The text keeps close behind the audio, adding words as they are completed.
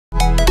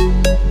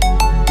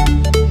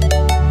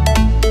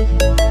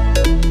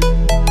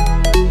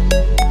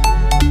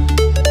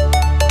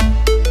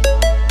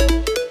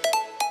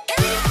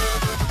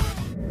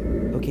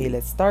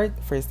start,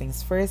 first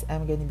things first,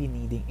 I'm gonna be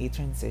needing a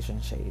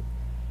transition shade.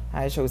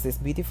 I chose this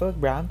beautiful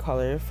brown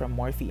color from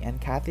Morphe and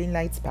Kathleen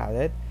Lights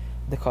palette.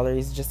 The color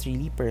is just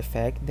really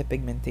perfect, the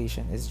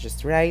pigmentation is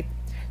just right.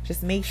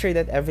 Just make sure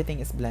that everything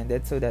is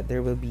blended so that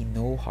there will be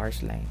no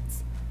harsh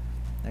lines.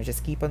 Now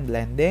just keep on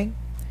blending.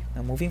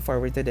 Now moving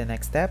forward to the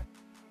next step,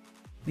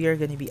 we are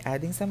going to be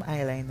adding some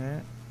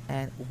eyeliner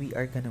and we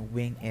are going to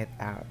wing it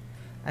out.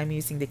 I'm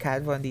using the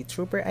Kat Von D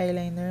Trooper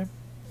eyeliner.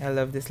 I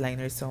love this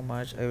liner so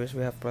much. I wish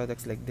we have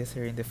products like this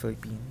here in the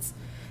Philippines.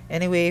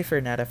 Anyway, if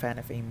you're not a fan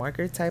of a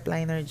marker type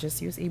liner,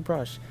 just use a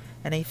brush.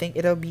 And I think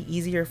it'll be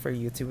easier for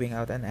you to wing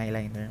out an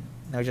eyeliner.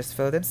 Now just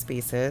fill them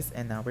spaces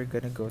and now we're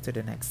going to go to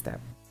the next step.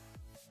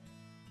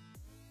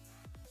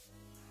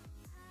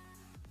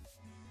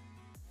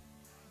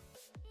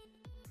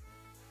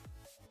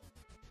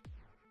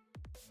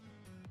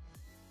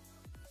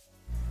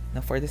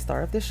 Now for the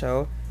star of the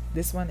show,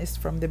 this one is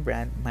from the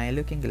brand My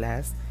Looking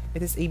Glass.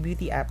 It is a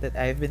beauty app that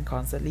I've been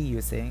constantly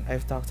using.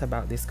 I've talked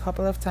about this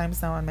couple of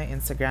times now on my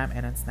Instagram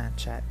and on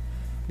Snapchat.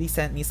 They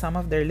sent me some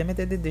of their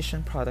limited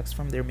edition products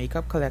from their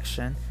makeup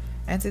collection,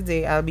 and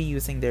today I'll be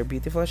using their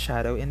beautiful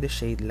shadow in the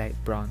shade Light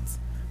Bronze.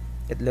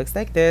 It looks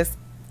like this,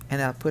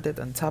 and I'll put it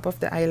on top of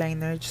the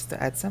eyeliner just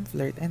to add some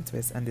flirt and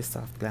twist on this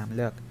soft glam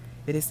look.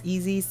 It is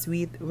easy,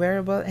 sweet,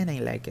 wearable, and I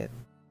like it.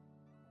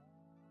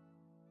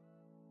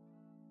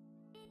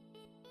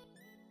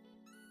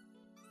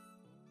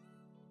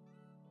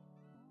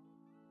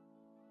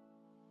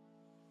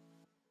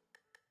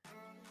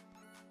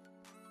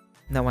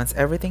 Now once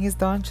everything is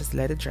done, just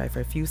let it dry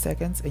for a few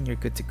seconds and you're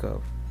good to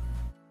go.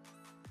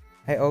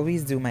 I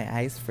always do my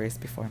eyes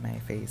first before my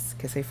face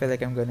because I feel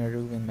like I'm gonna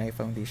ruin my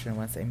foundation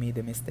once I made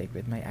a mistake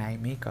with my eye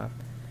makeup.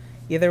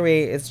 Either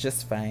way, it's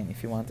just fine.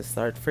 If you want to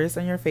start first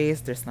on your face,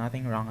 there's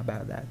nothing wrong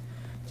about that.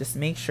 Just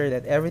make sure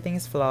that everything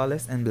is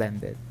flawless and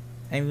blended.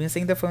 I'm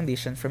using the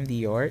foundation from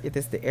DIOR. It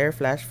is the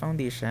Airflash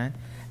foundation.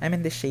 I'm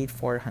in the shade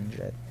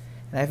 400.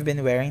 And I've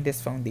been wearing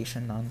this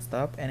foundation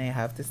non-stop and I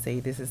have to say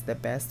this is the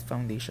best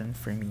foundation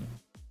for me.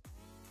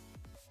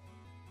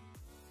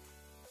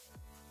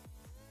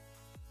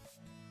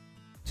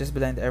 Just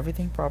blend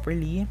everything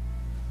properly.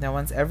 Now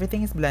once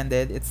everything is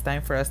blended, it's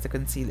time for us to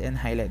conceal and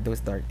highlight those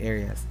dark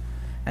areas.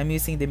 I'm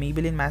using the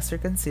Maybelline Master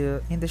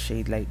Conceal in the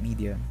shade Light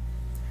Medium.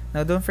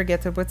 Now don't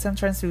forget to put some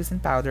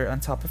translucent powder on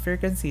top of your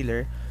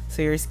concealer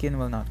so your skin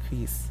will not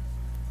crease.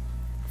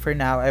 For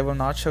now, I will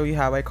not show you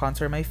how I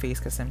contour my face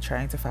because I'm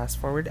trying to fast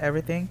forward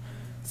everything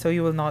so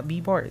you will not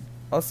be bored.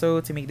 Also,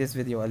 to make this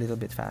video a little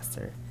bit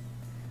faster,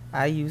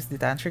 I use the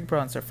Tantric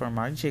bronzer from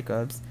MARC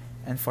JACOBS,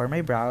 and for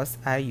my brows,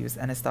 I use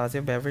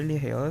Anastasia Beverly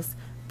Hills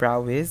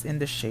Brow Wiz in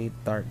the shade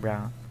Dark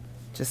Brown.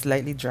 Just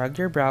lightly drag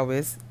your brow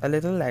wiz a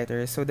little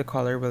lighter so the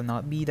color will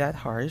not be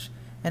that harsh,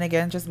 and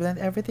again, just blend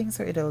everything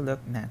so it'll look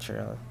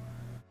natural.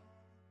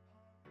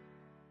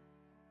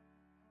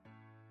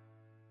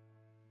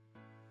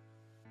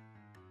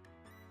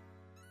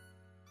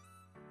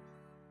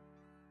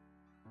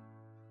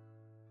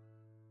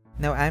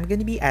 Now I'm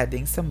gonna be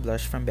adding some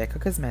blush from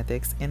BECCA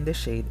Cosmetics in the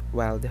shade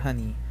Wild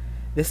Honey.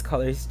 This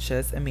color is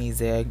just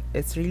amazing.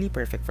 It's really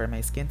perfect for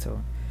my skin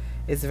tone.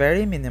 It's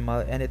very minimal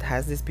and it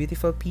has this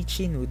beautiful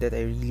peachy nude that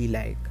I really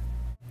like.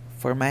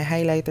 For my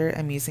highlighter,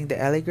 I'm using the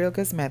LAGIRL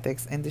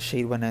Cosmetics in the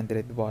shade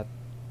 100 Watt.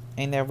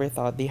 I never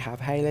thought they have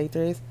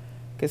highlighters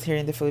because here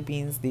in the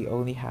Philippines, they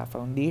only have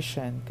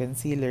foundation,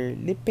 concealer,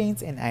 lip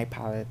paints, and eye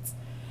palettes.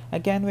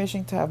 Again,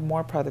 wishing to have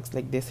more products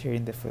like this here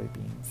in the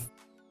Philippines.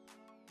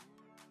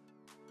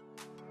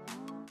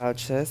 I'll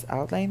just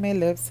outline my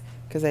lips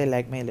because I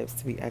like my lips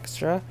to be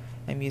extra.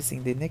 I'm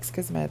using the NYX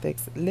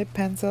Cosmetics Lip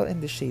Pencil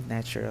in the shade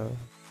Natural.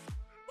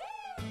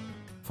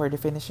 For the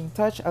finishing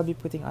touch, I'll be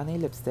putting on a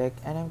lipstick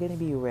and I'm going to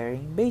be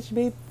wearing Beige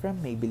Babe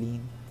from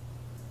Maybelline.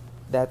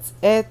 That's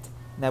it!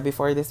 Now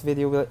before this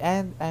video will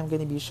end, I'm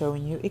going to be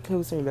showing you a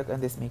closer look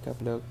on this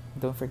makeup look.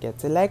 Don't forget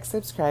to like,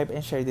 subscribe,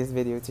 and share this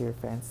video to your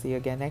friends. See you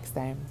again next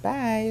time.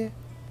 Bye!